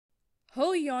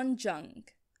HoYeon Jung.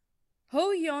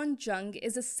 HoYeon Jung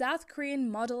is a South Korean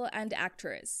model and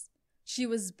actress. She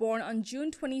was born on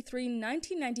June 23,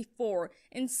 1994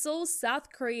 in Seoul,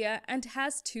 South Korea and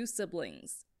has two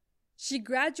siblings. She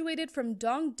graduated from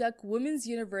Dongduk Women's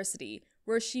University,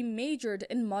 where she majored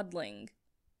in modeling.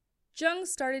 Jung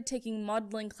started taking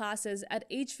modeling classes at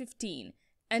age 15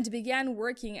 and began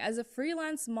working as a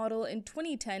freelance model in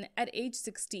 2010 at age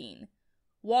 16,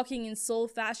 walking in Seoul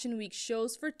Fashion Week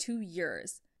shows for 2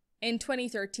 years. In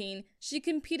 2013, she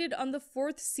competed on the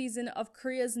 4th season of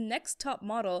Korea's Next Top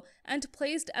Model and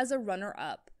placed as a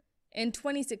runner-up. In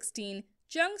 2016,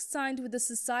 Jung signed with the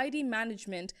Society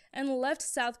Management and left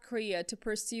South Korea to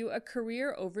pursue a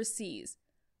career overseas.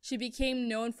 She became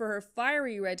known for her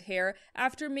fiery red hair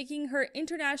after making her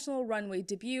international runway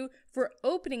debut for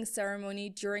opening ceremony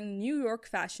during New York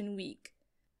Fashion Week.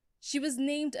 She was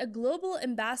named a global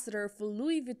ambassador for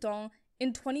Louis Vuitton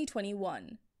in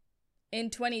 2021. In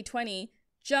 2020,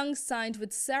 Jung signed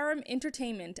with Saram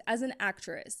Entertainment as an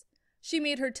actress. She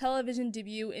made her television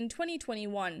debut in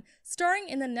 2021, starring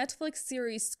in the Netflix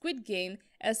series Squid Game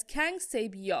as Kang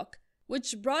Sae-byeok,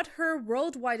 which brought her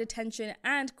worldwide attention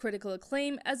and critical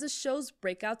acclaim as the show's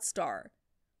breakout star.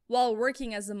 While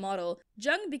working as a model,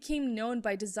 Jung became known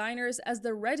by designers as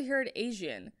the red-haired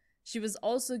Asian. She was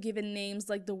also given names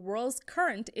like the world's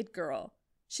current it girl.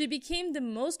 She became the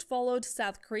most followed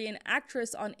South Korean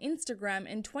actress on Instagram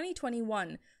in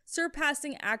 2021,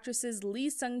 surpassing actresses Lee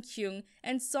Sung-kyung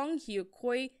and Song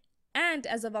Hye-koi, and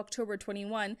as of October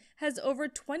 21, has over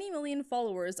 20 million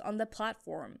followers on the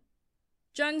platform.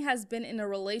 Jung has been in a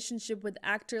relationship with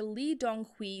actor Lee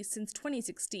Dong-hui since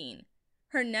 2016.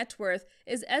 Her net worth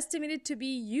is estimated to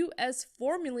be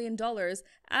 $4 million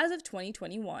as of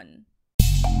 2021.